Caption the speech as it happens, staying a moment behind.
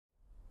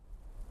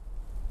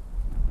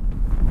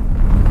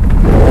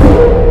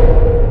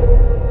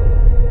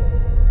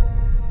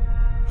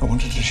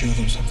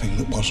became something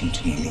that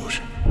wasn't an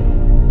illusion.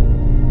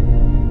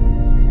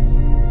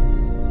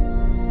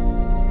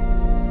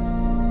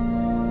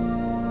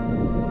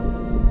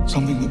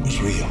 Something that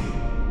was real.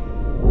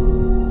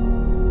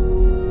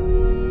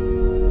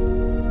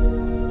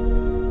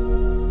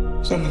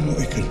 Something that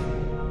we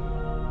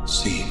could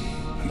see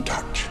and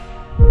touch.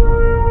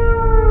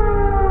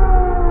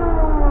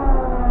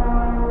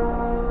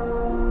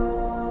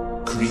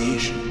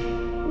 Creation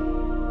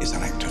is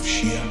an act of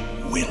sheer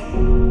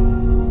will.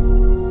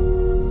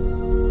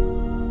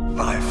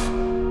 Life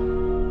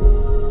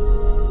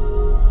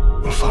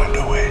will find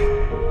a way.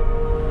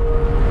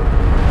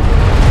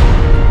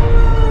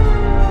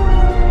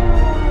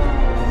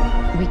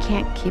 We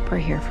can't keep her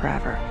here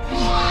forever.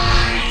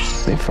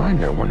 If they find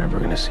her, we're never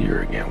gonna see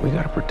her again. We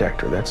gotta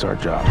protect her. That's our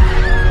job.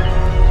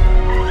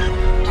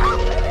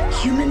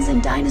 Humans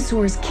and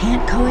dinosaurs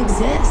can't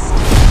coexist.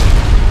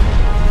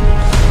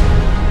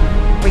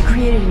 We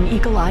created an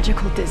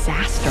ecological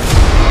disaster.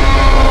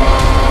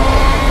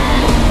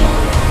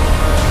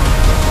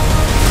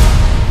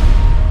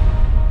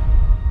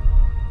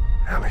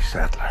 Ellie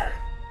Sattler.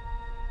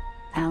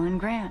 Alan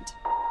Grant.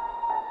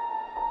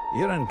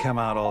 You didn't come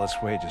out all this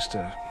way just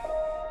to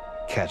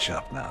catch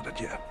up now, did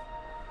you?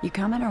 You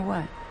coming or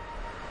what?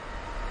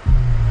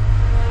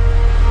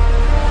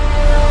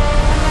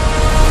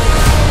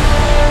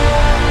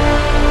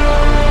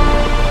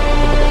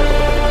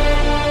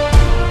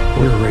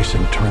 We're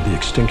racing toward the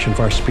extinction of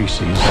our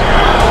species.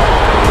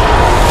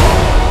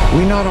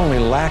 We not only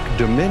lack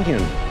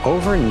dominion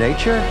over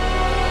nature,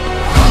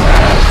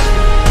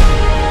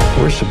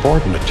 We're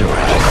subordinate to it.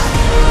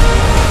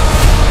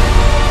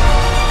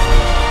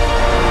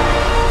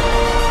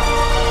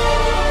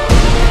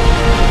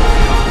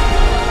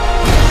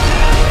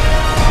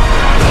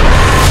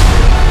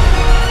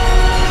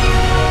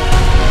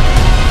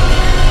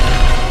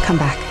 Come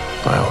back.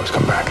 I always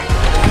come back.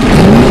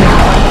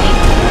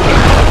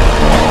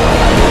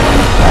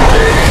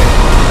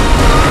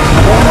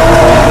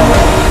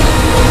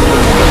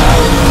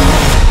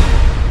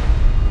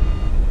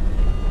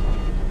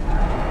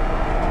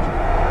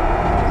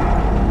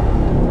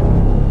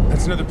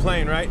 That's another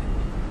plane, right?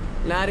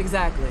 Not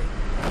exactly.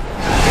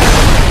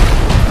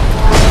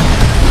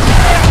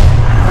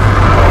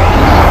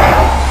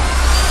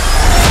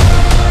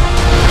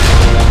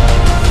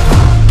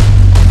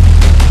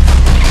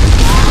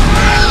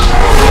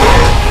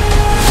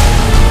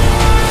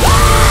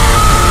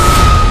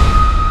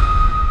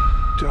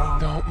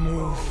 Don't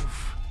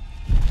move.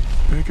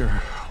 Bigger.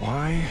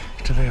 Why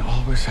do they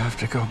always have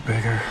to go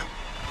bigger?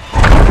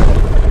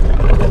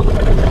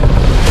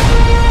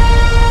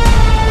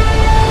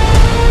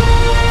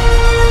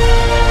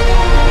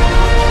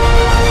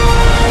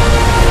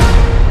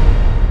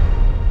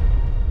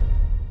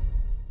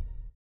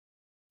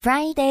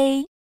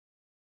 friDay